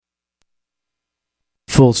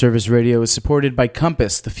Full Service Radio is supported by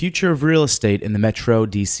Compass, the future of real estate in the Metro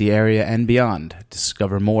DC area and beyond.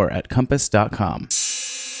 Discover more at compass.com.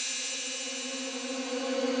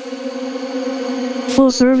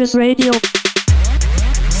 Full Service Radio.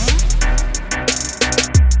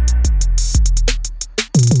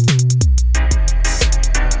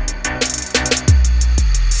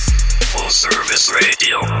 Full Service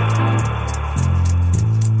Radio.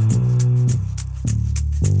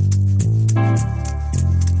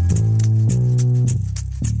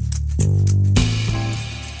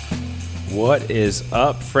 What is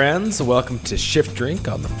up, friends? Welcome to Shift Drink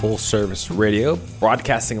on the Full Service Radio,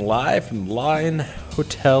 broadcasting live from the Line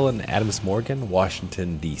Hotel in Adams Morgan,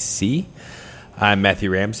 Washington, D.C. I'm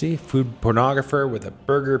Matthew Ramsey, food pornographer with a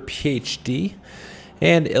burger PhD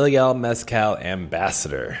and Ilegal Mezcal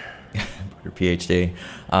ambassador. PhD.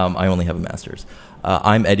 I only have a master's.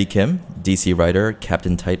 I'm Eddie Kim, DC writer,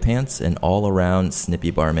 Captain Tight Pants, and all-around snippy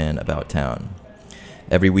barman about town.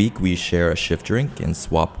 Every week, we share a shift drink and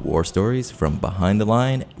swap war stories from behind the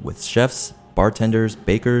line with chefs, bartenders,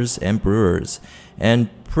 bakers, and brewers, and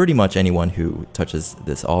pretty much anyone who touches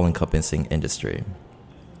this all-encompassing industry.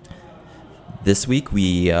 This week,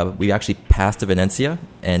 we actually passed to Venecia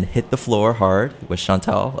and hit the floor hard with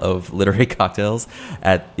Chantal of Literary Cocktails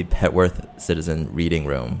at the Petworth Citizen Reading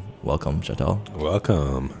Room. Welcome, Chantal.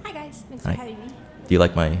 Welcome. Hi guys, thanks Hi. for having me. Do you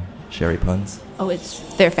like my sherry puns? Oh,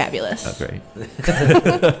 they're fabulous. Oh, great.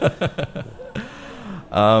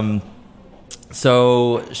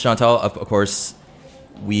 So, Chantal, of course,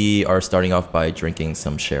 we are starting off by drinking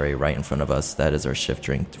some sherry right in front of us. That is our shift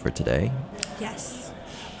drink for today. Yes.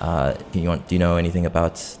 Do you know anything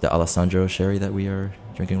about the Alessandro sherry that we are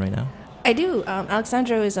drinking right now? I do.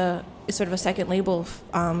 Alessandro is sort of a second label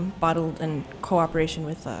bottled in cooperation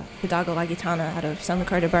with Hidalgo La Gitana out of San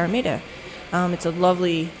Lucar de Barrameda. It's a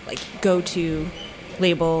lovely go-to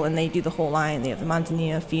label, and they do the whole line. They have the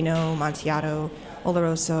Manzanilla, Fino, Amontillado,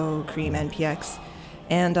 Oloroso, Cream, NPX,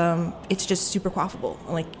 and it's just super quaffable.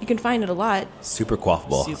 You can find it a lot. Super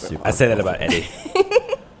quaffable. Super I say that about Eddie.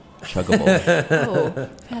 Chuggable. Oh,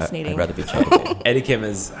 fascinating. I'd rather be chuggable. Eddie Kim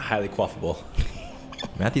is highly quaffable.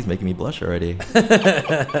 Matthew's making me blush already.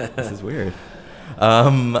 This is weird.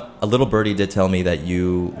 A little birdie did tell me that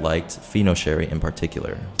you liked Fino sherry in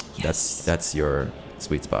particular. Yes. That's your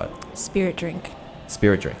sweet spot. Spirit drink.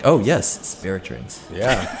 Spirit drink. Oh, yes. Spirit drinks.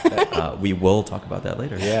 Yeah. We will talk about that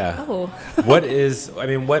later. Yeah. Oh. What is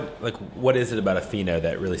it about a Fino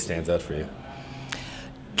that really stands out for you?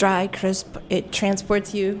 Dry, crisp. It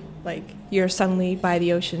transports you. You're suddenly by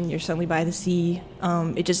the ocean, you're suddenly by the sea.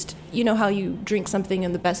 It just, you know how you drink something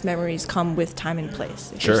and the best memories come with time and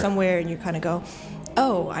place. If Sure. you're somewhere and you kind of go,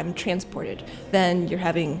 oh, I'm transported, then you're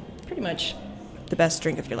having pretty much the best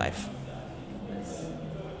drink of your life.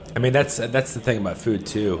 I mean, that's the thing about food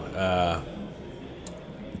too.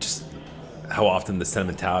 Just how often the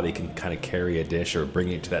sentimentality can kind of carry a dish or bring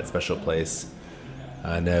it to that special place.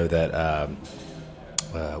 I know that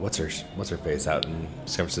what's her face out in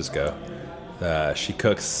San Francisco? She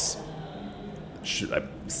cooks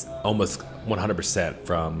almost 100%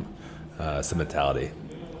 from sentimentality.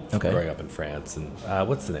 Okay. Growing up in France, and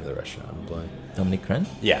what's the name of the restaurant? I'm blank. Dominique Crenn?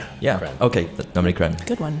 Yeah. Yeah. Crenn. Okay. Dominique Crenn.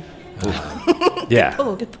 Good one. Yeah.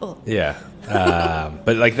 Oh, good pull. Yeah,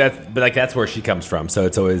 but that's where she comes from. So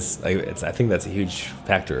it's always I think that's a huge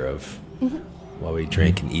factor of why we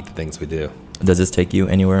drink and eat the things we do. Does this take you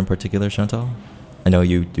anywhere in particular, Chantal? I know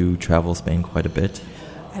you do travel Spain quite a bit.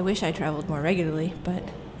 I wish I traveled more regularly, but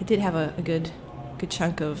I did have a good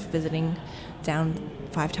chunk of visiting down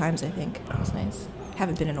 5 times, I think. That was nice.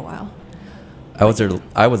 Haven't been in a while. I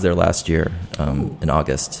was there last year in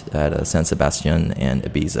August at San Sebastian and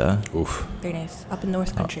Ibiza. Oof. Very nice. Up in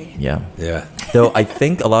North Country. Yeah. Yeah. Though I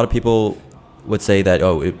think a lot of people would say that,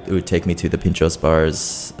 it would take me to the Pinchos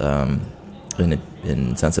bars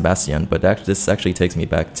in San Sebastian, but this actually takes me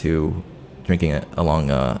back to drinking it along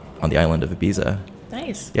on the island of Ibiza.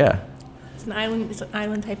 Nice. Yeah. It's an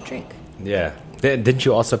island type drink. Yeah. Didn't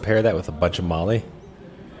you also pair that with a bunch of Molly?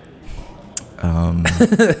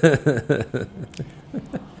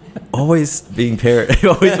 Always being hit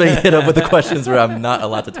up with the questions where I'm not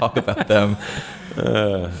allowed to talk about them.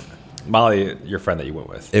 Molly, your friend that you went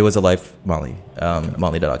with. It was a Molly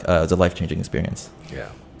Dog. It was a life-changing experience. Yeah.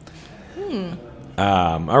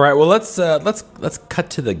 All right. Well, let's cut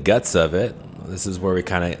to the guts of it. This is where we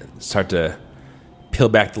kind of start to peel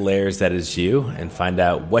back the layers that is you and find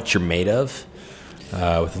out what you're made of.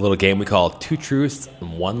 With a little game we call 2 Truths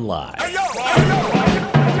and 1 Lie.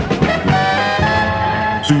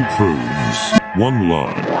 2 Truths, 1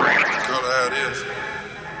 Lie.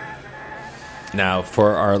 Now,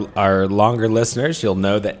 for our longer listeners, you'll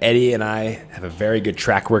know that Eddie and I have a very good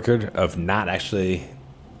track record of not actually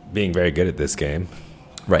being very good at this game.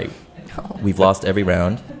 Right. We've lost every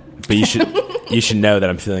round. But you should know that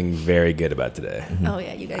I'm feeling very good about today. Oh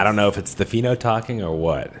yeah, you guys. I don't know if it's the pheno talking or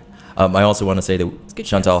what. I also want to say that good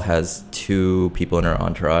Chantal chance. has 2 people in her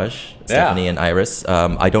entourage, Stephanie and Iris.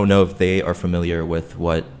 I don't know if they are familiar with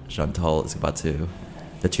what Chantal is about to,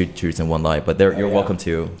 the 2 truths and 1 lie, but you're welcome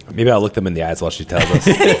to. Maybe I'll look them in the eyes while she tells us.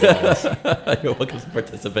 You're welcome to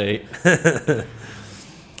participate.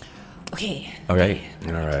 Okay. All right.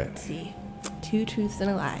 All right. Let's see. 2 truths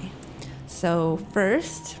and a lie. So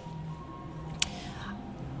first,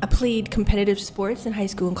 I played competitive sports in high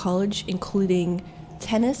school and college, including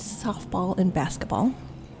tennis, softball, and basketball.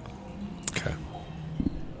 Okay.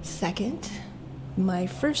 Second, my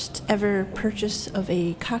first ever purchase of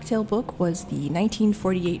a cocktail book was the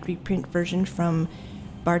 1948 reprint version from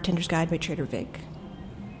Bartender's Guide by Trader Vic.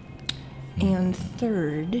 And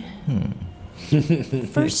third,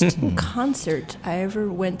 first concert I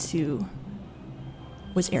ever went to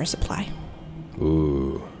was Air Supply.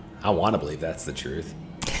 Ooh. I want to believe that's the truth.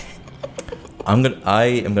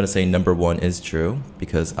 I am gonna say number 1 is true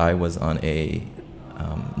because I was on a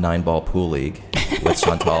 9-ball pool league with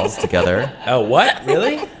Chantal together. Oh, what?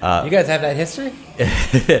 Really? You guys have that history?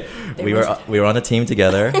 We were on a team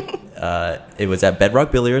together. It was at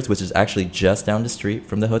Bedrock Billiards, which is actually just down the street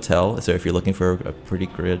from the hotel. So if you're looking for a pretty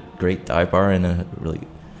great dive bar and a really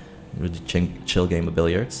chill game of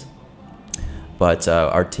billiards, but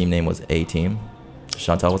our team name was A Team.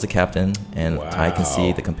 Chantal was a captain, and I can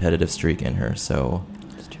see the competitive streak in her. So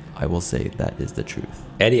I will say that is the truth.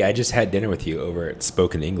 Eddie, I just had dinner with you over at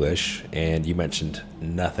Spoken English, and you mentioned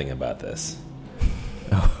nothing about this.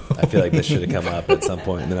 I feel like this should have come up at some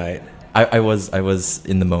point in the night. I was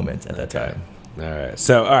in the moment at that time. All right.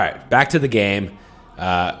 So, all right, back to the game.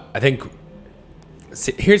 I think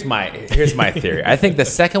here's my theory. I think the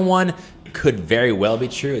second one could very well be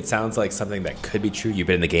true. It sounds like something that could be true. You've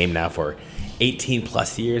been in the game now for 18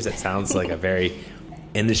 plus years. It sounds like a very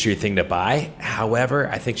industry thing to buy. However,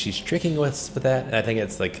 I think she's tricking us with that, and I think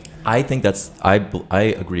it's like I think that's I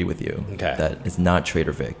agree with you. Okay. That it's not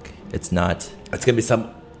Trader Vic. It's not. It's gonna be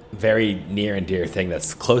some very near and dear thing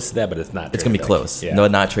that's close to that, but it's not. It's gonna be Vic. close. Yeah. No,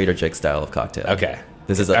 not Trader Vic style of cocktail. Okay.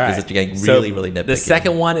 This is All right. getting So really nitpicky. the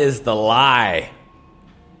second one is the lie.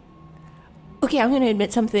 Okay, I'm going to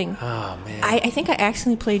admit something. Oh man. I think I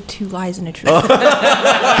accidentally played 2 lies and a truth.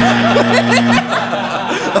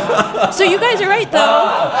 So you guys are right,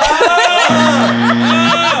 though.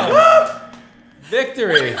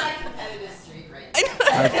 Victory. All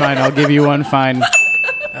right, fine. I'll give you 1 fine.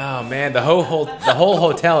 Oh man, the whole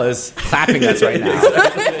hotel is clapping us right now,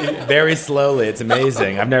 very slowly. It's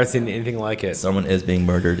amazing. I've never seen anything like it. Someone is being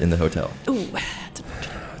murdered in the hotel. Ooh.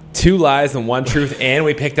 2 lies and 1 truth, and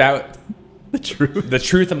we picked out the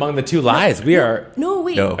truth among the 2 lies. We are No,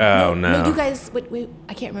 wait. No. Oh, no. You guys, wait.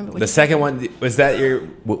 I can't remember. the second one. Was that your?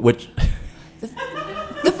 Which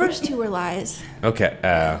The first 2 were lies.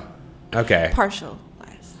 Okay. Okay. Partial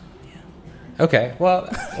lies. Okay. Well,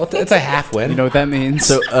 it's a half win. You know what that means?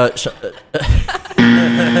 so I'm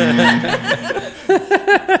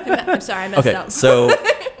sorry, I messed okay, up. so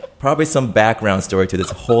probably some background story to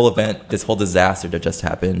this whole event, this whole disaster that just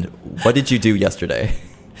happened. What did you do yesterday?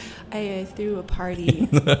 I threw a party,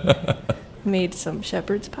 made some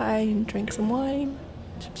shepherd's pie, and drank some wine,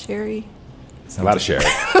 some sherry. A lot of sherry.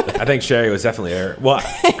 I think sherry was definitely there. Well,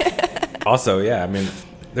 also, yeah. I mean,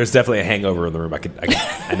 there's definitely a hangover in the room.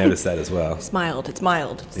 I noticed that as well. It's mild. It's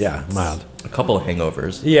mild. Yeah, mild. A couple of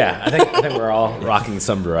hangovers. Yeah, I think we're all rocking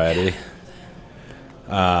some variety.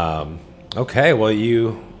 Okay, well,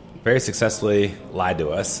 you very successfully lied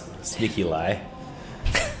to us. Sneaky lie.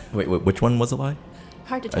 Wait, which one was a lie?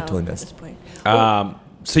 Hard to tell totally at missed. this point.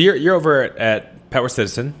 So you're over at Petworth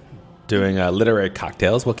Citizen doing literary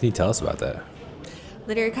cocktails. What can you tell us about that?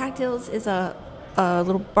 Literary Cocktails is a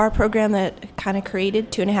little bar program that kind of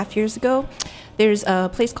created 2.5 years ago. There's a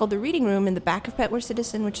place called the Reading Room in the back of Petworth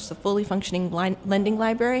Citizen, which is a fully functioning lending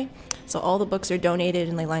library. So all the books are donated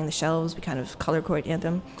and they line the shelves. We kind of color coordinate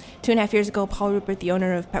them. 2.5 years ago, Paul Rupert, the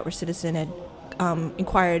owner of Petworth Citizen, had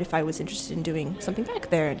inquired if I was interested in doing something back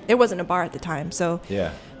there. There wasn't a bar at the time, so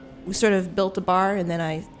Yeah. we sort of built a bar, and then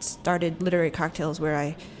I started Literary Cocktails, where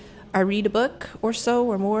I read a book or so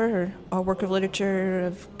or more, or a work of literature.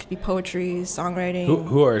 It could be poetry, songwriting.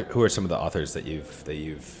 Who are some of the authors that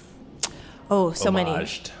you've Oh, so many.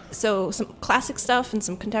 homaged? So some classic stuff and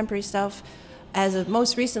some contemporary stuff. As of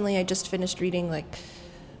most recently, I just finished reading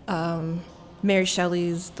Mary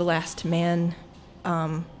Shelley's The Last Man,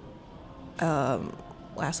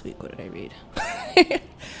 last week, what did I read?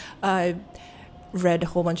 I read a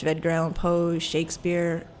whole bunch of Edgar Allan Poe,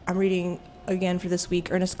 Shakespeare. I'm reading again for this week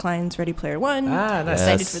Ernest Cline's Ready Player One. Ah, nice.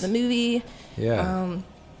 Excited Yes. for the movie. Yeah.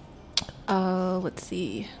 Let's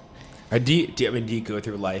see. Do you go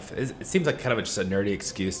through life? It seems like kind of just a nerdy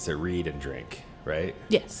excuse to read and drink, right?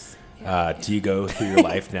 Yes. Do you go through your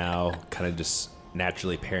life now kind of just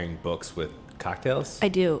naturally pairing books with cocktails? I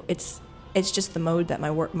do. It's just the mode that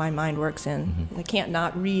my mind works in. Mm-hmm. I can't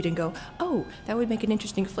not read and go, oh, that would make an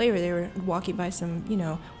interesting flavor. They were walking by some,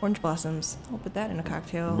 orange blossoms. I'll put that in a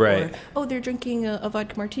cocktail. Right. Or, oh, they're drinking a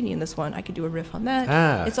vodka martini in this one. I could do a riff on that.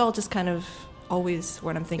 Ah. It's all just kind of always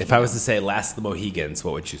what I'm thinking. If I was of. to say Last of the Mohegans,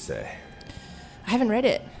 what would you say? I haven't read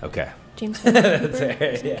it. Okay. James Fenimore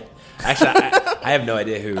Cooper. Yeah. Actually, I have no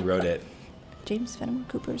idea who wrote it. James Fenimore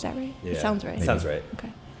Cooper, is that right? Yeah. It sounds right. Sounds right.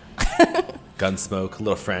 Okay. Gunsmoke, a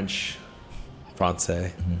little French,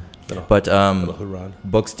 Francais, little, But little Huron.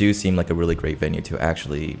 books do seem like a really great venue to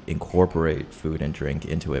actually incorporate food and drink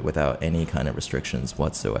into it without any kind of restrictions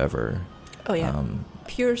whatsoever. Oh, yeah.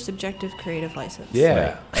 Pure subjective creative license.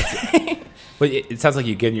 Yeah. But it sounds like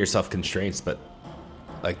you're giving yourself constraints, but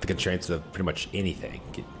like the constraints of pretty much anything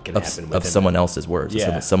can happen Of within someone that. else's words,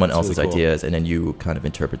 Yeah, someone it's really else's cool. ideas, and then you kind of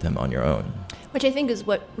interpret them on your own. Which I think is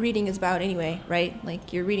what reading is about anyway, right?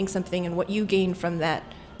 Like you're reading something and what you gain from that,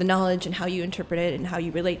 the knowledge and how you interpret it and how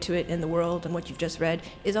you relate to it in the world and what you've just read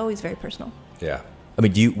is always very personal. Yeah. I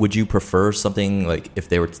mean, would you prefer something like if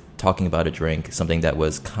they were talking about a drink, something that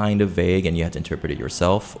was kind of vague and you had to interpret it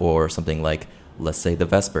yourself, or something like, let's say, the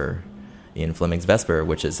Vesper, Ian Fleming's Vesper,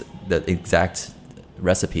 which is the exact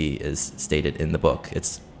recipe is stated in the book.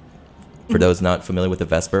 It's for those not familiar with the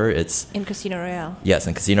Vesper, it's In Casino Royale. yes,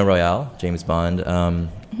 in Casino Royale, James Bond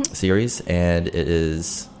series, and it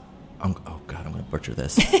is. Oh God, I'm going to butcher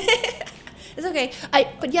this. It's okay.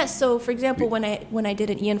 But yes, so for example, when I did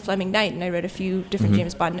an Ian Fleming night and I read a few different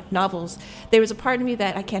James Bond novels, there was a part of me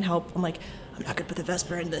that I can't help. I'm like, I'm not going to put the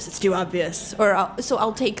Vesper in this. It's too obvious. Or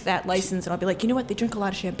I'll take that license and I'll be like, you know what? They drink a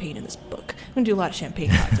lot of champagne in this book. I'm going to do a lot of champagne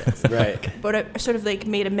cocktails. Right. But I sort of like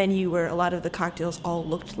made a menu where a lot of the cocktails all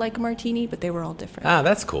looked like a martini, but they were all different. Ah,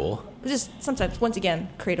 that's cool. It's just sometimes, once again,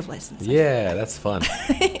 creative license. Yeah, that's fun.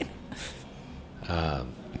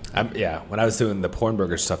 When I was doing the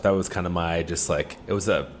Pornburger stuff, that was kind of my it was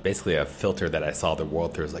basically a filter that I saw the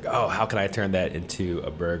world through. It was like, oh, how can I turn that into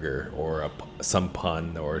a burger or some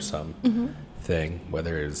pun or some thing,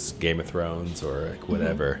 whether it's Game of Thrones or like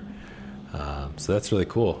whatever. So that's really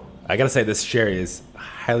cool. I gotta say, this sherry is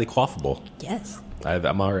highly quaffable. Yes.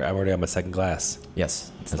 I'm already on my second glass.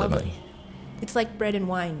 Yes, It's as I lovely. might. It's like bread and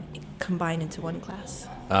wine combined into one glass.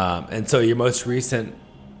 And so your most recent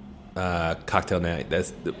cocktail night,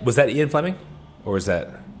 was that Ian Fleming, or was that?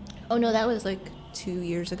 Oh no, that was like 2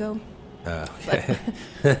 years ago. Okay.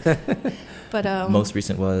 But Most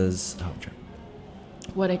recent was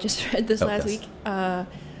what I just read this last yes. week.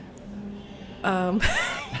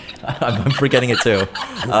 I'm forgetting it too.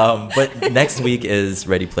 But next week is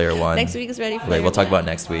Ready Player One. Next week is Ready Player Right, we'll talk One. about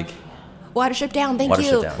next week. Watership Down. Thank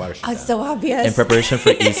Watership you. Down. Watership Oh, it's so obvious. In preparation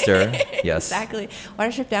for Easter, yes. Exactly.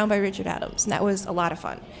 Watership Down by Richard Adams, and that was a lot of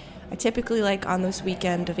fun. I typically like on this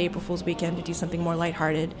weekend of April Fool's weekend to do something more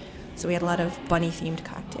lighthearted, so we had a lot of bunny-themed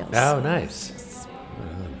cocktails. Oh, nice.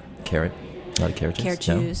 Carrot. A lot of carrot juice. Carrot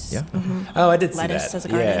No? juice. Yeah. Mhm. Oh, I did see Lettuce that. as a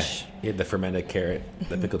garnish. Yeah, you had the fermented carrot,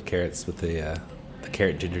 the pickled carrots with the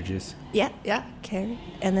carrot ginger juice. Yeah, carrot.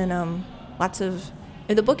 And then lots of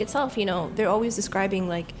in the book itself, they're always describing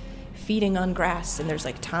like feeding on grass, and there's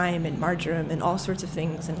like thyme and marjoram and all sorts of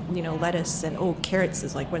things, and lettuce and carrots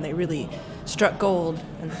is like when they really struck gold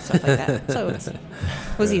and stuff like that. So it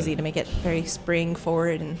was easy to make it very spring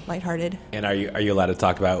forward and lighthearted. And are you allowed to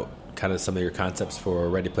talk about kind of some of your concepts for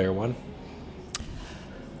Ready Player One?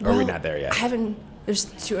 Or are we not there yet? I haven't. It's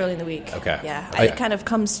too early in the week. Okay. Yeah, Okay. it kind of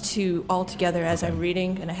comes to all together as I'm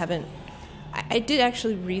reading, and I haven't. I did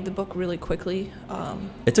actually read the book really quickly.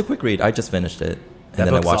 It's a quick read. I just finished it. That And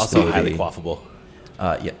then I book's watched also the highly movie. quaffable.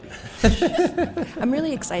 Yeah. I'm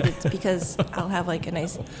really excited because I'll have like a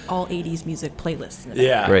nice all 80s music playlist. In the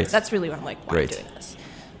Yeah. background. Great. That's really what I'm like, why Great.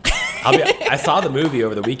 I'm doing this. I saw the movie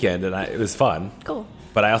over the weekend, and it was fun. Cool.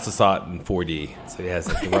 But I also saw it in 4D, so it has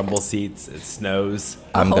like the rumble seats. It snows.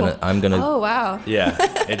 I'm gonna Oh, wow. Yeah,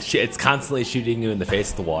 it's constantly shooting you in the face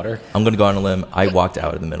with the water. go on a limb. I walked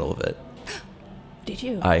out in the middle of it. Did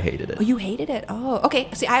you? I hated it. Oh, you hated it? Oh, okay.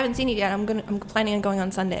 See, I haven't seen it yet. I'm planning on going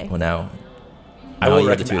on Sunday. Well, now I will you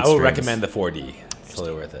have the two recommend extremes. the 4D. It's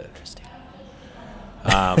totally worth it.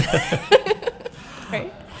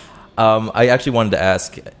 Right? I actually wanted to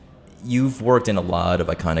ask. You've worked in a lot of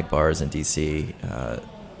iconic bars in DC.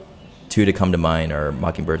 two to come to mind are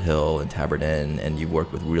Mockingbird Hill and Tabard Inn, and you've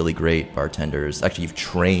worked with really great bartenders. Actually, you've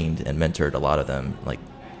trained and mentored a lot of them, like,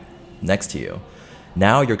 next to you.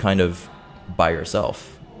 Now you're kind of by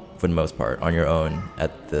yourself, for the most part, on your own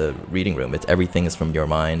at the reading room. Everything is from your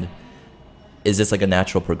mind. Is this like a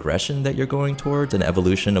natural progression that you're going towards, an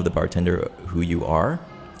evolution of the bartender who you are?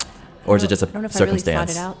 Or is it just a I don't know if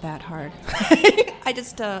circumstance? I really thought it out that hard.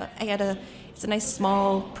 It's a nice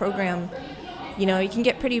small program. You know, you can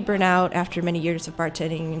get pretty burnt out after many years of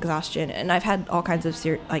bartending, exhaustion, and I've had all kinds of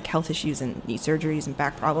health issues and knee surgeries and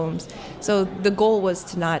back problems. So the goal was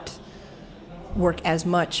to not work as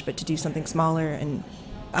much, but to do something smaller, and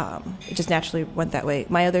it just naturally went that way.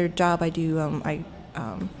 My other job, I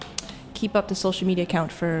keep up the social media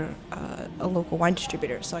account for a local wine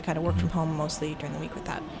distributor, so I kind of work from home mostly during the week with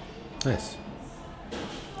that. Nice.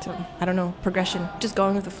 So, I don't know, progression. Just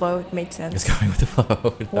going with the flow. It made sense. Just going with the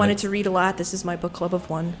flow. Wanted to read a lot. This is my book club of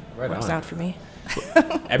one. Right Works on. out for me.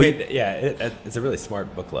 I mean, yeah, it's a really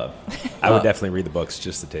smart book club. I would definitely read the books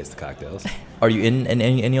just to taste the cocktails. Are you in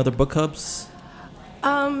any other book clubs?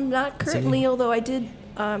 Not currently, although I did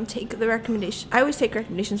take the recommendation. I always take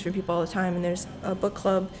recommendations from people all the time, and there's a book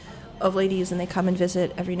club of ladies, and they come and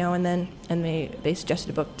visit every now and then, and they suggested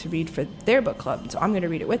a book to read for their book club. So I'm going to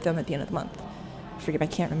read it with them at the end of the month. I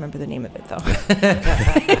can't remember the name of it, though,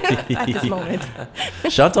 at this moment.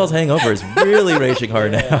 Chantal's hangover is really raging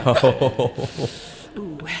hard now.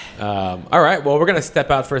 All right, well, we're going to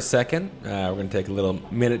step out for a second. We're going to take a little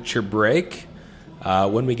miniature break.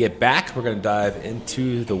 When we get back, we're going to dive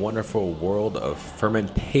into the wonderful world of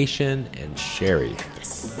fermentation and sherry.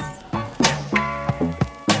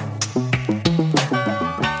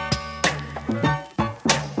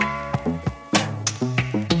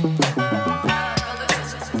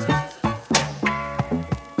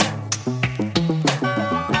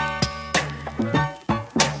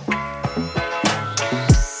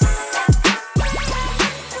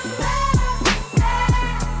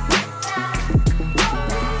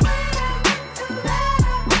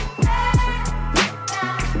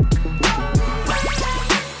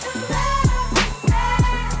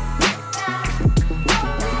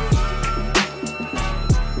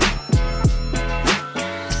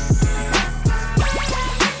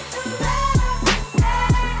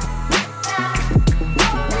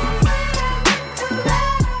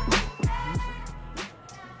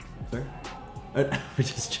 We're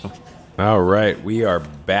just joking. All right, we are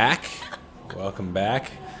back. Welcome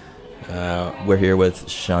back. We're here with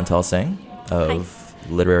Chantal Singh of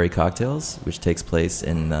Literary Cocktails, which takes place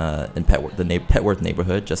in Petworth, the Petworth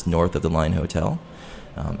neighborhood, just north of the Line Hotel,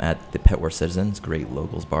 at the Petworth Citizens, great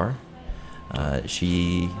locals bar.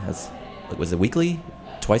 She has, was it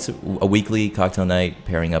twice a weekly cocktail night,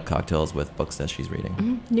 pairing up cocktails with books that she's reading.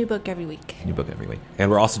 Mm-hmm. New book every week. New book every week.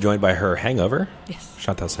 And we're also joined by her hangover. Yes.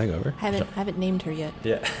 Chantal's hangover. Haven't named her yet.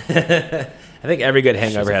 Yeah. I think every good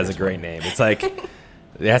hangover has a great name. It's like, it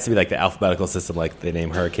has to be like the alphabetical system, like they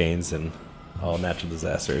name hurricanes and all natural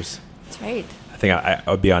disasters. That's right. I think I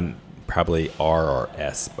would be on probably R or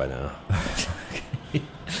S by now.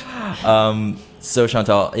 So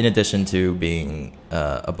Chantal, in addition to being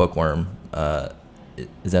a bookworm,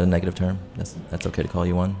 is that a negative term? That's okay to call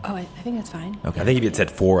you one? Oh, I think that's fine. Okay. I think if you said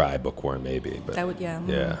 4-eye bookworm, maybe. But That would, yeah.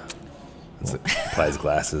 Yeah. It applies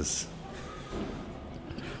glasses.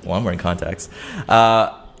 Well, I'm wearing contacts.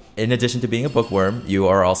 In addition to being a bookworm, you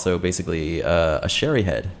are also basically a sherry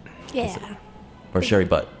head. Yeah. Or sherry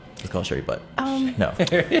butt. Let's call it sherry butt. No.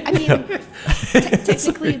 I mean,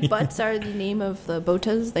 technically, butts are the name of the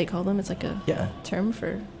botas, they call them. It's like a term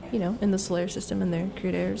for, in the solar system and their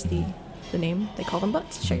creators, the name, they call them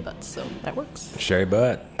butts, sherry butts, so that works. Sherry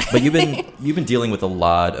butt. But you've been dealing with a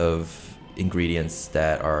lot of ingredients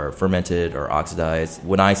that are fermented or oxidized.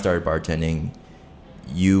 When I started bartending,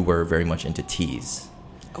 you were very much into teas.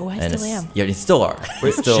 Oh, I still am. Yeah, you still are.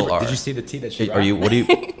 Wait, still are. Did you see the tea that she brought? Are you?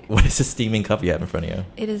 What is the steaming cup you have in front of you?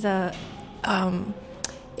 It is a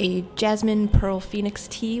jasmine pearl phoenix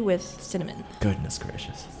tea with cinnamon Goodness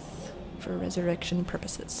gracious. for resurrection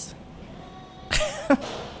purposes.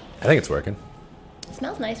 I think it's working. It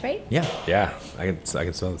smells nice, right? Yeah. Yeah, I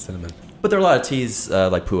can smell the cinnamon. But there are a lot of teas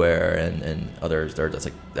like Pu'er and others. They're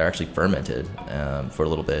actually fermented for a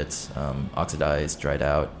little bit, oxidized, dried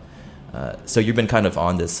out. So you've been kind of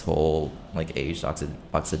on this whole like aged,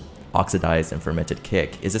 oxidized, and fermented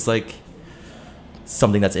kick. Is this like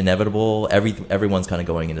something that's inevitable? Everyone's kind of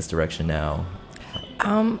going in this direction now.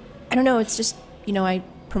 I don't know. It's just I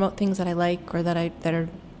promote things that I like or that are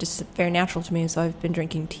just very natural to me. So I've been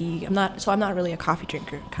drinking tea. I'm not really a coffee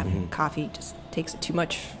drinker. Kind of coffee just takes it too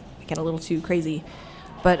much. I get a little too crazy.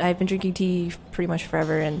 But I've been drinking tea pretty much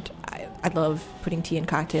forever, and I love putting tea in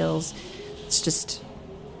cocktails. It's just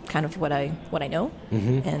kind of what I know,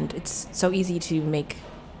 and it's so easy to make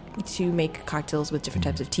cocktails with different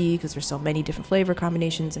types of tea because there's so many different flavor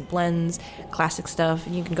combinations and blends, classic stuff,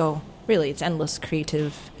 and you can go, really, it's endless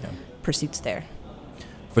creative pursuits there.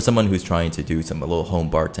 For someone who's trying to do a little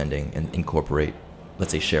home bartending and incorporate,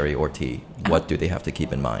 let's say, sherry or tea, what do they have to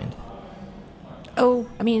keep in mind? Oh,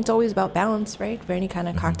 I mean, it's always about balance, right? For any kind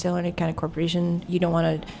of cocktail or any kind of corporation, you don't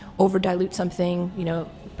want to over dilute something,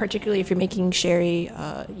 particularly if you're making sherry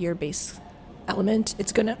your base element,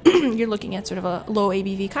 it's gonna you're looking at sort of a low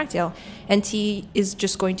ABV cocktail, and tea is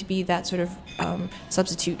just going to be that sort of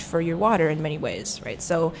substitute for your water in many ways, right?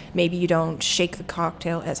 So maybe you don't shake the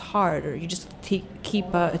cocktail as hard, or you just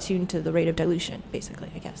keep attuned to the rate of dilution,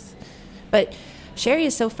 basically, I guess. But sherry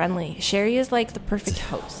is so friendly. Sherry is like the perfect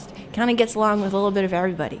host. Kind of gets along with a little bit of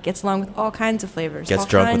everybody. Gets along with all kinds of flavors. Gets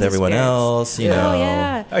drunk with everyone else, you know. Oh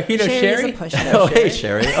yeah. Oh, you know Sherry? Is a pusher. Oh, hey,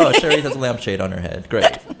 Sherry. Oh, Sherry has a lampshade on her head.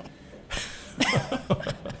 Great.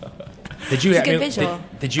 It's a good visual.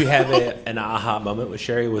 Did you have an aha moment with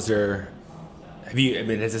sherry? Was there? Has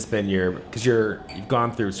this been because you've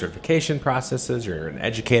gone through certification processes. You're an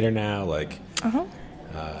educator now.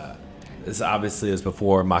 This obviously was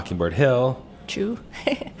before Mockingbird Hill. True.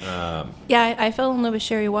 Yeah, I fell in love with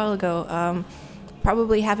sherry a while ago.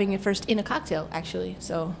 Probably having it first in a cocktail, actually.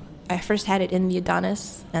 So I first had it in the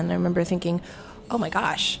Adonis, and I remember thinking, oh my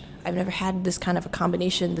gosh, I've never had this kind of a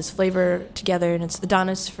combination, this flavor together. And it's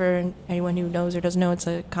Adonis, for anyone who knows or doesn't know, it's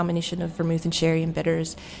a combination of vermouth and sherry and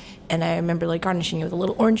bitters. And I remember garnishing it with a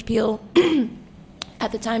little orange peel.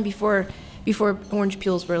 At the time, before orange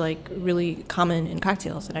peels were really common in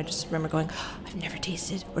cocktails, and I just remember going, oh, I've never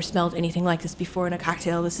tasted or smelled anything like this before in a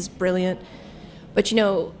cocktail. This is brilliant. But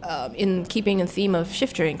in keeping in theme of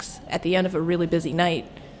shift drinks, at the end of a really busy night,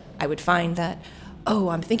 I would find that, oh,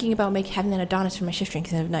 I'm thinking about having an Adonis for my shift drink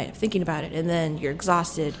at the end of the night. I'm thinking about it, and then you're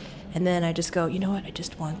exhausted, and then I just go, you know what? I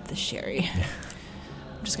just want the sherry.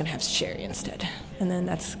 I'm just gonna have sherry instead, and then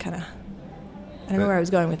that's kind of. I don't know where I was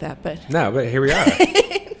going with that, but no, but here we are.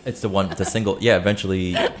 It's the single,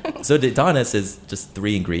 eventually. So the Adonis is just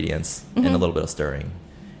 3 ingredients and a little bit of stirring.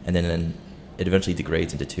 And then it eventually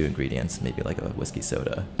degrades into 2 ingredients, maybe like a whiskey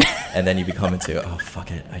soda. And then you become into, oh,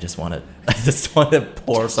 fuck it, I just want to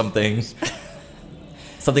pour something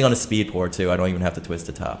on a speed pour, too. I don't even have to twist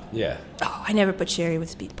the top. Yeah. Oh, I never put sherry with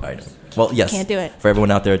speed pours. I know. Well, yes. Can't do it. For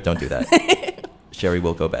everyone out there, don't do that. Sherry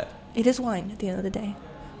will go bad. It is wine at the end of the day.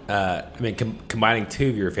 Combining 2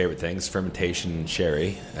 of your favorite things, fermentation and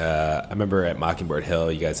sherry. I remember at Mockingbird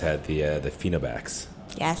Hill, you guys had the Phenobacks.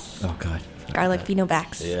 Yes. Oh, God. Garlic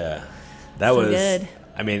Phenobacks. Yeah. That so was good.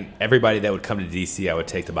 Everybody that would come to DC, I would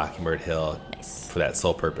take to Mockingbird Hill Nice. for that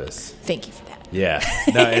sole purpose. Thank you for that. Yeah.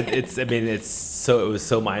 No, it was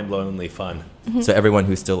so mind-blowingly fun. Mm-hmm. So everyone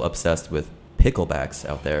who's still obsessed with picklebacks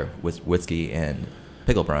out there with whiskey and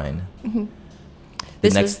pickle brine. Mm-hmm.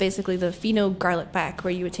 This was basically the Pheno garlic back,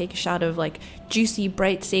 where you would take a shot of juicy,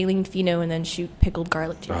 bright saline Pheno and then shoot pickled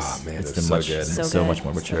garlic juice. Oh man, It's it's so good. so much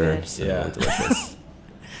more mature. So So delicious.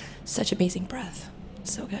 Such amazing breath.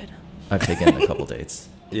 So good. I've taken a couple dates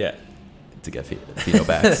Yeah. to get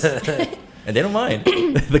Phenobacks. And they don't mind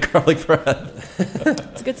the garlic breath.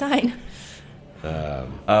 It's a good sign.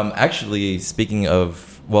 Actually, speaking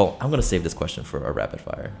of, well, I'm going to save this question for our rapid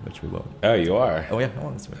fire, which we won't. Oh, you are? Oh, yeah, I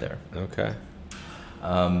want this right there. Okay.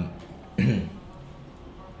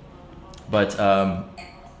 But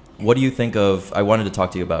what do you think of? I wanted to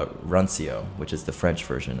talk to you about Rancio, which is the French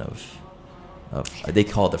version of they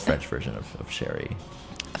call it the French version of sherry.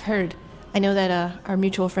 I've heard. I know that our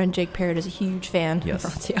mutual friend Jake Parrott is a huge fan Yes.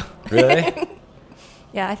 of Rancio. Really?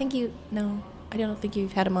 Yeah, I think I don't think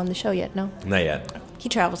you've had him on the show yet. No, Not yet. he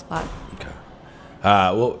travels a lot. Okay.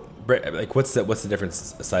 Well, what's the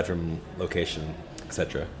difference aside from location,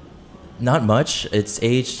 etc.? Not much. It's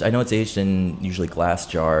aged. I know it's aged in usually glass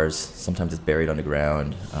jars. Sometimes it's buried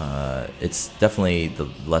underground. It's definitely the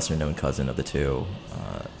lesser known cousin of the two.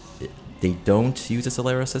 They don't use a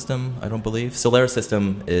Solera system, I don't believe. Solera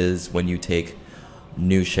system is when you take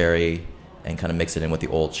new sherry and kind of mix it in with the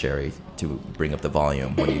old sherry to bring up the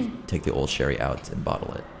volume when you take the old sherry out and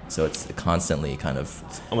bottle it. So it's constantly kind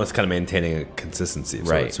of... Almost kind of maintaining a consistency.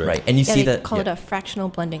 Right, So right. And you see they that... call it a fractional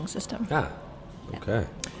blending system. Ah, okay.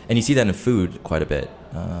 And you see that in food quite a bit.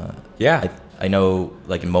 Yeah. I know,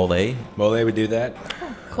 like in mole. Mole would do that.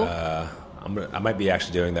 Oh, cool. I might be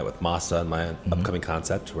actually doing that with masa in my upcoming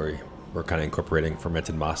concept, where we're kind of incorporating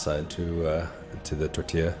fermented masa into the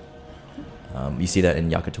tortilla. You see that in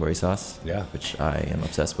yakitori sauce, Yeah. which I am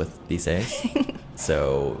obsessed with these days.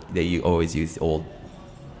 So they always use old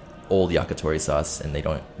yakitori sauce, and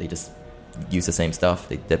they just use the same stuff.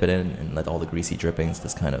 They dip it in and let all the greasy drippings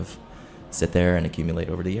just kind of sit there and accumulate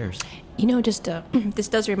over the years. Just this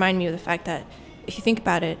does remind me of the fact that if you think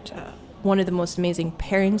about it, one of the most amazing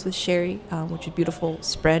pairings with sherry, which is a beautiful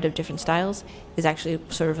spread of different styles, is actually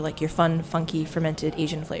sort of like your fun, funky, fermented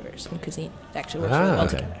Asian flavors in cuisine. It actually works really well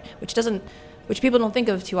together, which people don't think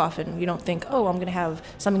of too often. You don't think, oh, I'm going to have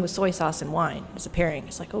something with soy sauce and wine as a pairing.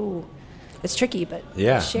 It's like, oh, it's tricky, but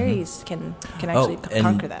sherries can actually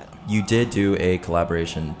conquer that. You did do a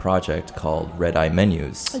collaboration project called Red Eye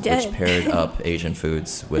Menus, which paired up Asian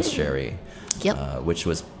foods with sherry, which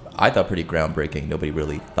was, I thought, pretty groundbreaking. Nobody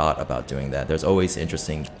really thought about doing that. There's always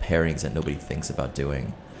interesting pairings that nobody thinks about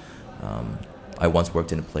doing. I once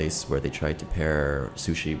worked in a place where they tried to pair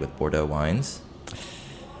sushi with Bordeaux wines.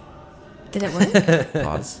 Did it work?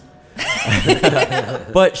 Pause.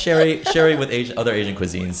 But sherry with other Asian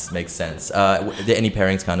cuisines makes sense. Did any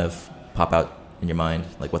pairings kind of pop out in your mind?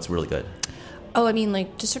 Like, what's really good? Oh, I mean,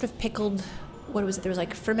 like, just sort of pickled, what was it? There was,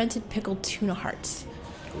 like, fermented pickled tuna hearts.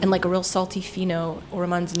 And, like, a real salty fino or a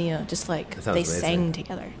manzanilla, just, like, they amazing. sang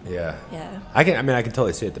together. Yeah. Yeah. I can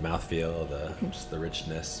totally see it, the mouthfeel, just the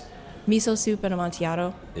richness. Miso soup and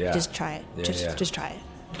amontillado. Yeah. Just try it. Just try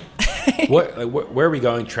Where it. are we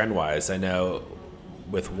going trend-wise? I know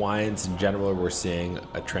with wines in general, we're seeing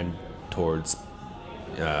a trend towards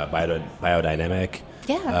biodynamic.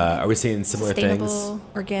 Yeah. Are we seeing similar Sustainable, things?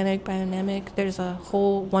 organic, biodynamic. There's a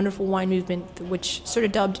whole wonderful wine movement, which sort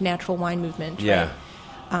of dubbed natural wine movement. Yeah.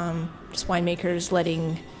 Right? Just winemakers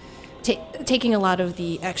taking a lot of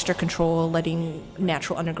the extra control, letting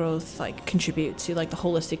natural undergrowth like contribute to like the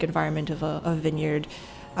holistic environment of a vineyard.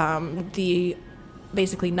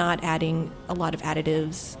 Basically not adding a lot of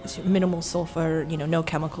additives, minimal sulfur, no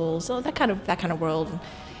chemicals, so that kind of world.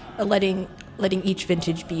 Letting each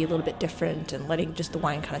vintage be a little bit different and letting just the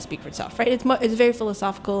wine kind of speak for itself, right? It's very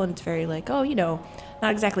philosophical and it's very like, not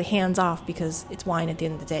exactly hands off because it's wine at the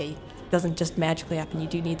end of the day. It doesn't just magically happen. You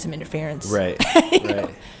do need some interference. Right. Right.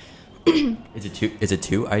 Is it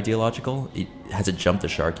too ideological? Has it jumped the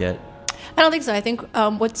shark yet? I don't think so. I think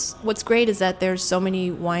what's great is that there's so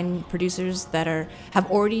many wine producers that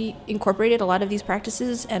have already incorporated a lot of these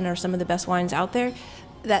practices and are some of the best wines out there,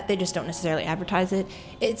 that they just don't necessarily advertise it.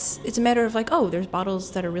 It's a matter of like, oh, there's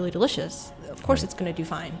bottles that are really delicious. Of course, it's going to do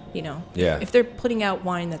fine. Yeah. If they're putting out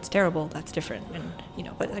wine that's terrible, that's different. And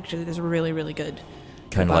but actually, there's really, really good.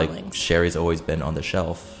 Kind of like sherry's always been on the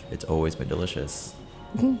shelf. It's always been delicious,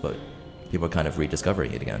 but people are kind of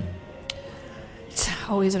rediscovering it again. It's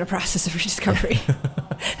always in a process of rediscovery.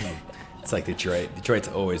 It's like Detroit. Detroit's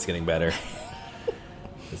always getting better.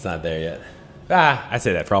 It's not there yet. I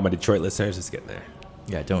say that for all my Detroit listeners. It's getting there.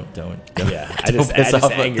 Yeah, don't. Yeah, I just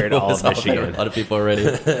angered all of Michigan. A lot of people already.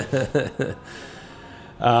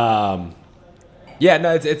 Yeah,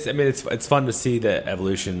 no, it's fun to see the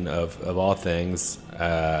evolution of all things,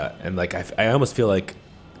 and like I almost feel like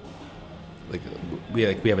we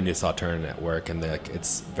have a new Sauterne at work, and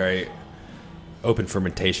it's very open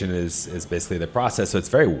fermentation is basically the process, so it's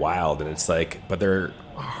very wild, and it's like, but they're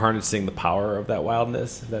harnessing the power of that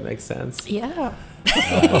wildness, if that makes sense. Yeah.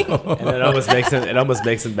 And it almost makes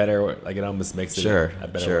it better. Like it almost makes it a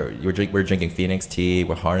better. Sure. We're drinking Phoenix tea.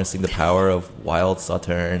 We're harnessing the power of wild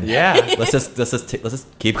Sauterne. Yeah. let's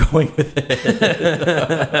just keep going with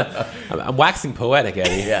it. I'm waxing poetic,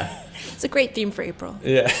 Eddie. Yeah. It's a great theme for April.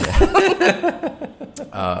 Yeah.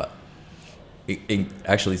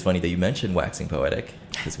 Actually, it's funny that you mentioned waxing poetic,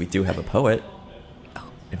 because we do have a poet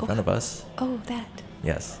in front of us. Oh, that.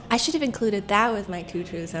 Yes. I should have included that with my 2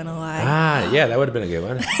 truths and a lie. Yeah, that would have been a good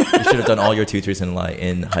one. You should have done all your 2 truths and a lie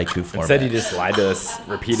in haiku format. Instead, you just lied to us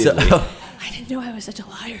repeatedly. I didn't know I was such a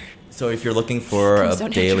liar. So if you're looking for Please a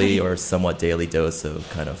daily or somewhat daily dose of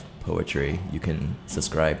kind of poetry, you can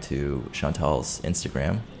subscribe to Chantal's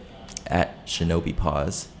Instagram at Shinobi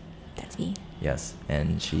Pause. That's me. Yes,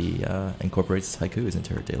 and she incorporates haikus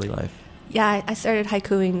into her daily life. Yeah, I started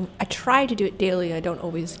haikuing. I try to do it daily. I don't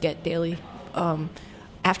always get daily.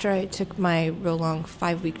 After I took my real long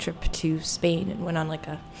 5-week trip to Spain and went on like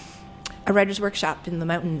a writer's workshop in the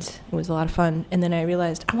mountains. It was a lot of fun. And then I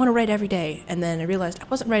realized I want to write every day. And then I realized I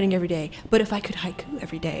wasn't writing every day. But if I could haiku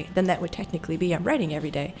every day, then that would technically be I'm writing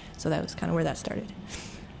every day. So that was kind of where that started.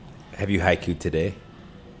 Have you haiku today?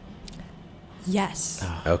 Yes.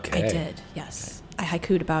 Oh, okay. I did, yes. I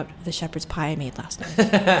haikued about the shepherd's pie I made last night.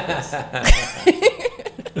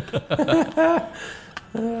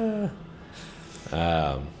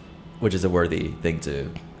 Which is a worthy thing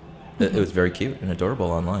to... It was very cute and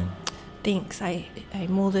adorable online. Thanks. I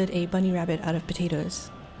molded a bunny rabbit out of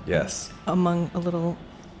potatoes. Yes. Among a little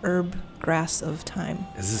herb grass of thyme.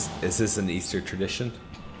 Is this an Easter tradition?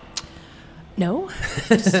 No.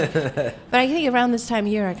 But I think around this time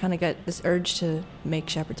of year, I kind of got this urge to make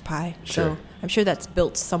shepherd's pie. Sure. So I'm sure that's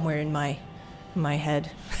built somewhere in my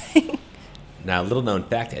head. Now, little known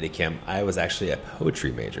fact, Eddie Kim, I was actually a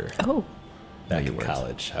poetry major Oh. back you in weren't.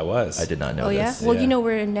 college. I was. I did not know Oh, yeah? this. Well, Yeah. you know,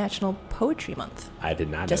 we're in National Poetry Month. I did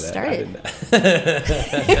not Just know that.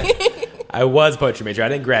 started. I was poetry major. I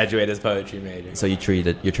didn't graduate as poetry major. So you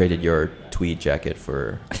traded your tweed jacket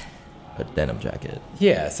for a denim jacket.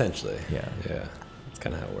 Yeah, essentially. Yeah. Yeah. That's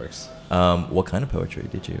kind of how it works. What kind of poetry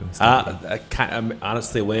did you study?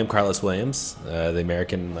 Honestly, William Carlos Williams, the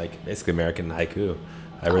American, basically American haiku.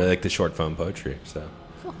 I really like the short form poetry. So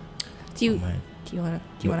Do you man. do you want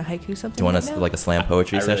to haiku something? Do you want right us now? like a slam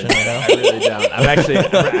poetry I session really, right now? I really don't. I'm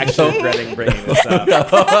actually regretting bringing this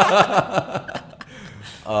up.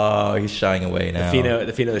 Oh, he's shying away now.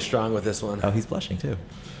 The Fino is strong with this one. Oh, he's blushing too.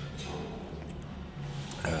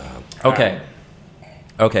 Okay.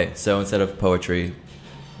 Okay, so instead of poetry,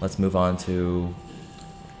 let's move on to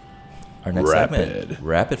our next segment.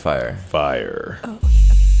 Rapid fire. Fire.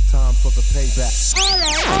 Time for the payback.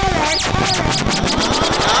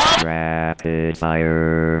 Rapid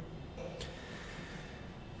fire.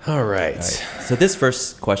 All right. All right. So this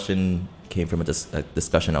first question came from a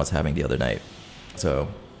discussion I was having the other night. So,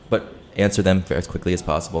 but answer them as quickly as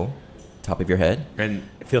possible. Top of your head. And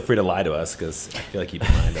feel free to lie to us because I feel like you've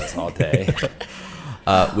been lying to us all day.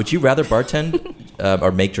 Would you rather bartend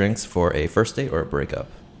or make drinks for a first date or a breakup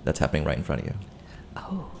that's happening right in front of you?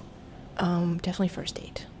 Definitely first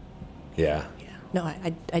date. Yeah. Yeah. No,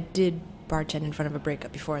 I did bartend in front of a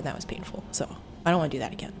breakup before, and that was painful. So I don't want to do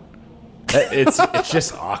that again. It's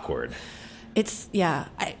just awkward. It's the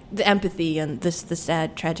empathy and the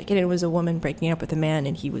sad, tragic. And it was a woman breaking up with a man,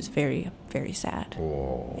 and he was very, very sad.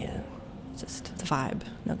 Whoa. Yeah, just the vibe,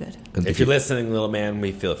 no good. If you're listening, little man,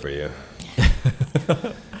 we feel for you.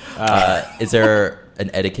 Is there an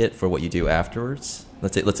etiquette for what you do afterwards?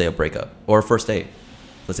 Let's say a breakup or a first date.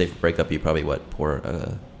 Let's say for breakup, you probably pour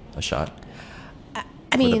a shot.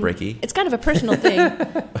 I For the mean, breaky? it's kind of a personal thing.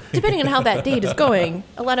 Depending on how that date is going,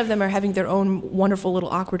 a lot of them are having their own wonderful little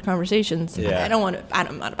awkward conversations. Yeah.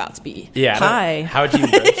 I'm not about to be Yeah. hi. How would you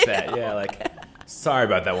approach that? Yeah, sorry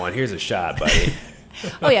about that one. Here's a shot, buddy.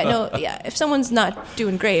 Oh yeah, no, yeah. If someone's not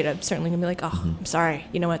doing great, I'm certainly gonna be like, oh, I'm sorry.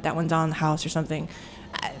 You know what? That one's on the house or something.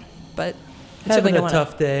 But I certainly Having don't a wanna,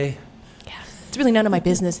 tough day. Yeah, it's really none of my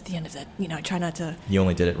business at the end of that. You know, I try not to. You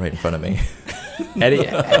only did it right in front of me. Eddie,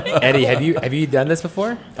 have you done this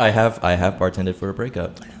before? I have bartended for a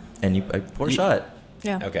breakup, and I pour a shot,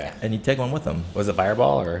 Yeah. Okay. and you take one with them. Was it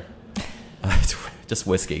Fireball or? Just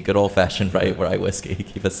whiskey, good old fashioned right whiskey.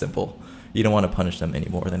 Keep it simple. You don't want to punish them any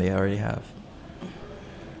more than they already have.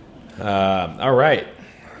 All right.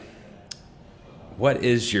 What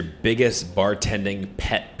is your biggest bartending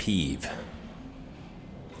pet peeve?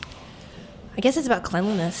 I guess it's about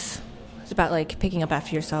cleanliness. It's about like picking up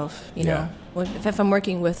after yourself. You Yeah. know, if I'm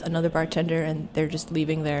working with another bartender and they're just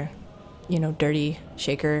leaving their, dirty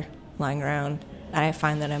shaker lying around, I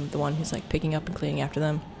find that I'm the one who's like picking up and cleaning after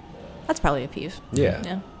them. That's probably a peeve. Yeah.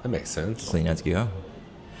 Yeah. That makes sense. Clean as you go.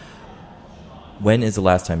 When is the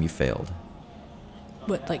last time you failed?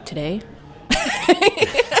 What, like today?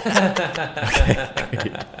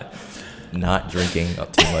 Not drinking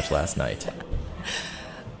up too much last night.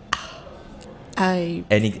 I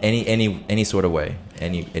Any sort of way.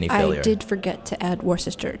 Any failure. I did forget to add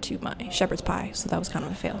Worcester to my shepherd's pie, so that was kind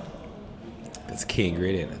of a fail. It's a key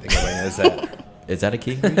ingredient. I think everybody knows that. Is that a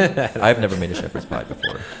key ingredient? I've never made a shepherd's pie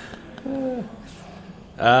before.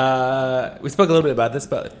 We spoke a little bit about this,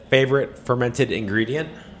 but favorite fermented ingredient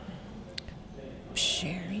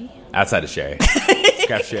Sherry? outside of sherry.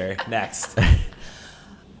 Scrap sherry. Next.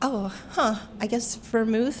 Oh, I guess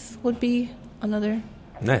vermouth would be another.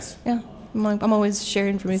 Nice. Yeah. I'm always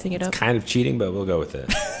sharing vermouthing it up. Kind of cheating, but we'll go with it.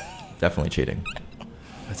 Definitely cheating.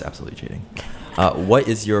 That's absolutely cheating. What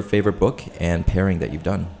is your favorite book and pairing that you've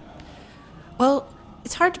done? Well,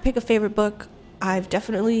 it's hard to pick a favorite book. I've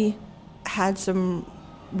definitely had some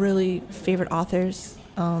really favorite authors.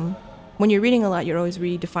 When you're reading a lot, you're always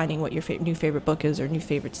redefining what your new favorite book is or new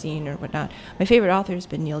favorite scene or whatnot. My favorite author has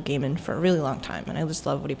been Neil Gaiman for a really long time, and I just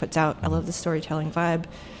love what he puts out. I love the storytelling vibe.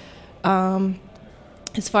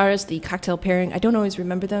 As far as the cocktail pairing, I don't always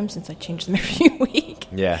remember them since I change them every week.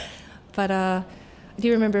 Yeah. But I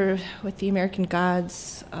do remember with the American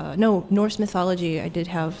gods, Norse mythology, I did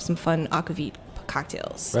have some fun aquavit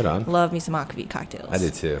cocktails. Right on. Love me some aquavit cocktails. I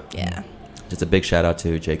did too. Yeah. Just a big shout out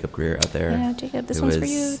to Jacob Greer out there. Yeah, Jacob, this who one's for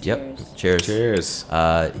is- you. Yep. Cheers. Cheers.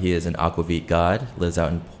 He is an aquavit god, lives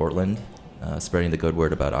out in Portland, spreading the good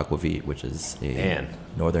word about Aquavit, which is a Man.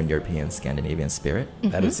 Northern European Scandinavian spirit.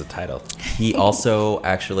 That is the title. He also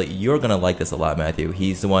actually, you're going to like this a lot, Matthew.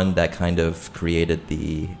 He's the one that kind of created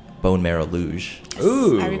the bone marrow luge,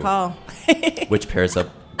 Ooh. I recall. which pairs up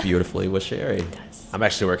beautifully with sherry. I'm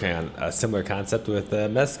actually working on a similar concept with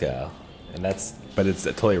mezcal, and but it's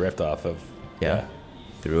totally ripped off of. Yeah.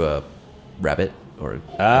 Through a rabbit or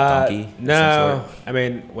a Uh, donkey. of some no, sort. I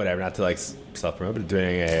mean whatever. Not to like self promote, but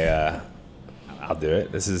doing a. I'll do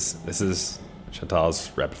it. This is Chantal's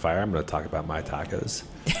rapid fire. I'm going to talk about my tacos.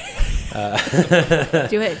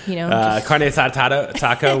 Do it, Carne asada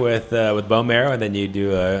taco with bone marrow, and then you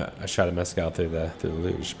do a shot of mezcal through the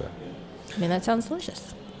luge. But I mean, that sounds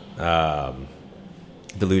delicious. The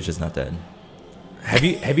luge is not dead. have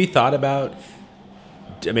you thought about?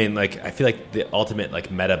 I mean, like I feel like the ultimate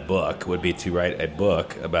like meta book would be to write a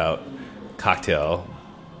book about cocktail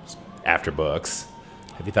after books.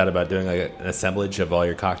 Have you thought about doing like an assemblage of all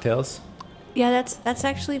your cocktails? Yeah, that's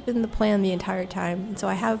actually been the plan the entire time. And so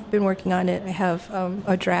I have been working on it. I have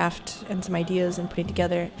a draft and some ideas and putting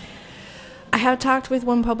together. I have talked with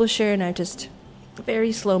one publisher, and I'm just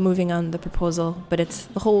very slow moving on the proposal. But it's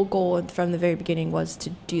the whole goal from the very beginning was to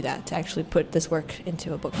do that, to actually put this work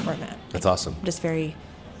into a book format. That's awesome. Just very,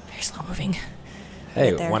 very slow moving. Hey,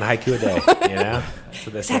 Right there. one haiku a day, you know? That's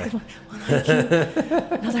what they say. Exactly. One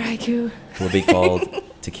haiku, another haiku. Will be called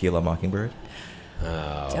Tequila Mockingbird.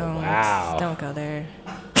 Wow. Don't go there.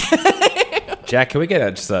 Jack, can we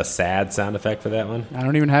get just a sad sound effect for that one? I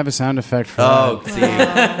don't even have a sound effect for Oh, see.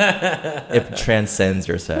 It transcends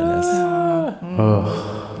your sadness.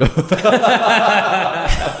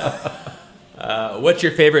 What's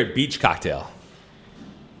your favorite beach cocktail?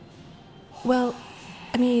 Well,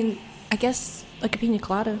 I mean, I guess like a pina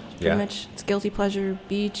colada. Pretty Yeah. much. It's guilty pleasure,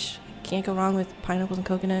 beach. Can't go wrong with pineapples and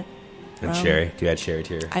coconut. And sherry. Do you add sherry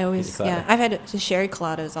to your I always, pina colada? yeah. I've had the sherry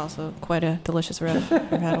colada is also quite a delicious riff. I've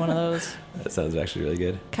had one of those. That sounds actually really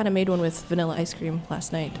good. Kind of made one with vanilla ice cream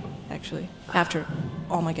last night, actually, after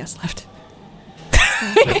all my guests left.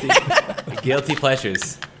 Guilty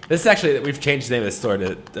pleasures. This is actually, we've changed the name of this store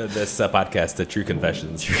to this podcast to True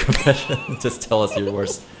Confessions. Just tell us your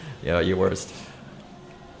worst. Yeah, your worst.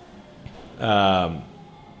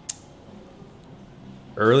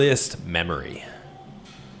 Earliest memory.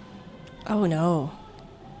 Oh no,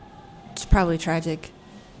 it's probably tragic.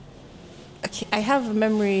 I have a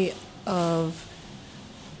memory of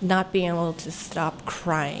not being able to stop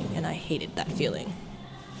crying, and I hated that feeling.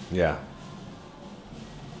 Yeah.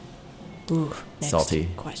 Ooh, next Salty.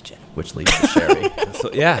 question. Which leads to sherry.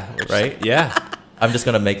 So, yeah. Right? Yeah. I'm just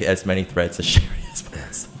going to make as many threads as sherry as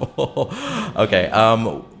possible. Okay.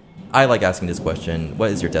 I like asking this question.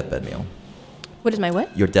 What is your deathbed meal? What is my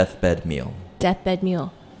what? Your deathbed meal. Deathbed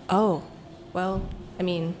meal. Oh, well, I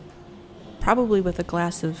mean, probably with a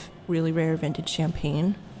glass of really rare vintage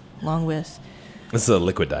champagne, along with, This is a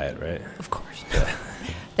liquid diet, right? of course,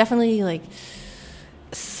 definitely like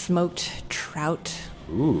smoked trout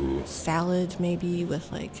Ooh. salad, maybe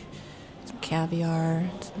with like some caviar,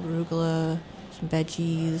 some arugula, some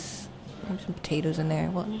veggies, maybe some potatoes in there.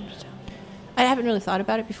 Well, I haven't really thought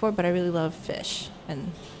about it before, but I really love fish,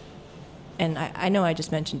 and I know I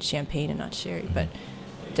just mentioned champagne and not sherry, but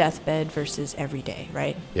deathbed versus everyday,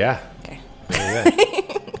 right? Yeah. Okay. Yeah.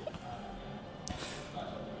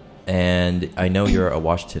 And I know you're a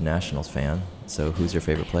Washington Nationals fan. So who's your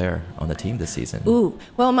favorite player on the team this season? Ooh,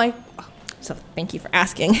 well, so thank you for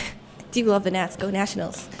asking. I do love the Nats. Go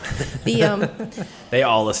Nationals. The They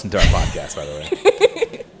all listen to our podcast, by the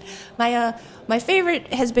way. my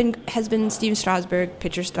favorite has been Steven Strasburg,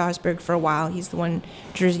 pitcher Strasburg for a while. He's the one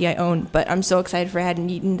jersey I own, but I'm so excited for Haddon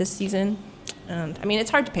Eaton this season. And I mean,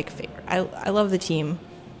 it's hard to pick a favorite. I love the team.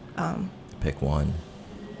 Pick one.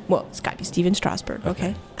 Well, it's got to be Steven Strasburg.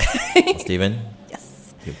 Okay. Steven,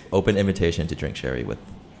 Yes. open invitation to drink sherry with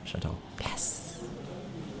Chantal. Yes.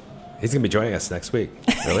 He's going to be joining us next week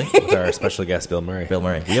Really? with our special guest, Bill Murray. Bill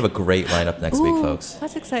Murray. We have a great lineup next week, Ooh, folks.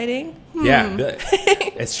 That's exciting. Yeah.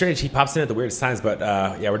 It's strange. He pops in at the weirdest times, but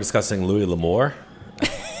yeah, we're discussing Louis L'Amour.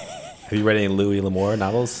 Have you read any Louis L'Amour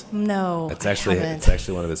novels? No. It's I actually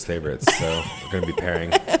haven't. one of his favorites. So we're going to be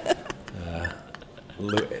pairing. We're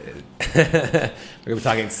going to be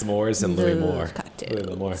talking s'mores and Louis Moore. Cocktails.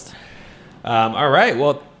 Louis L'Amour. All right.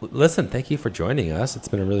 Well, listen. Thank you for joining us. It's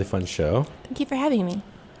been a really fun show. Thank you for having me.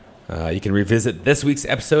 You can revisit this week's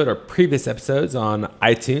episode or previous episodes on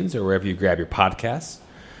iTunes or wherever you grab your podcasts.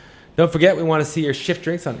 Don't forget, we want to see your shift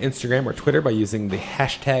drinks on Instagram or Twitter by using the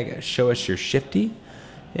hashtag #ShowUsYourShifty.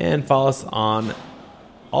 And follow us on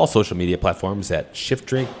all social media platforms at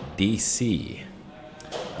ShiftDrinkDC.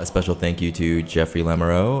 A special thank you to Jeffrey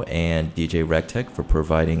Lamoureux and DJ Rectech for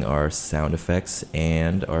providing our sound effects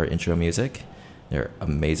and our intro music. They're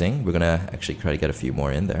amazing. We're going to actually try to get a few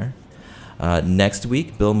more in there. Next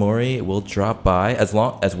week, Bill Murray will drop by, as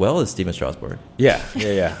well as Steven Strasberg. Yeah.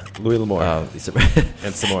 Louis L'Amour. And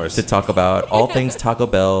s'mores. To talk about all things Taco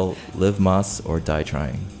Bell, live Mas, or die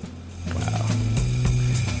trying. Wow.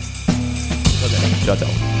 Okay,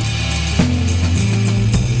 ciao.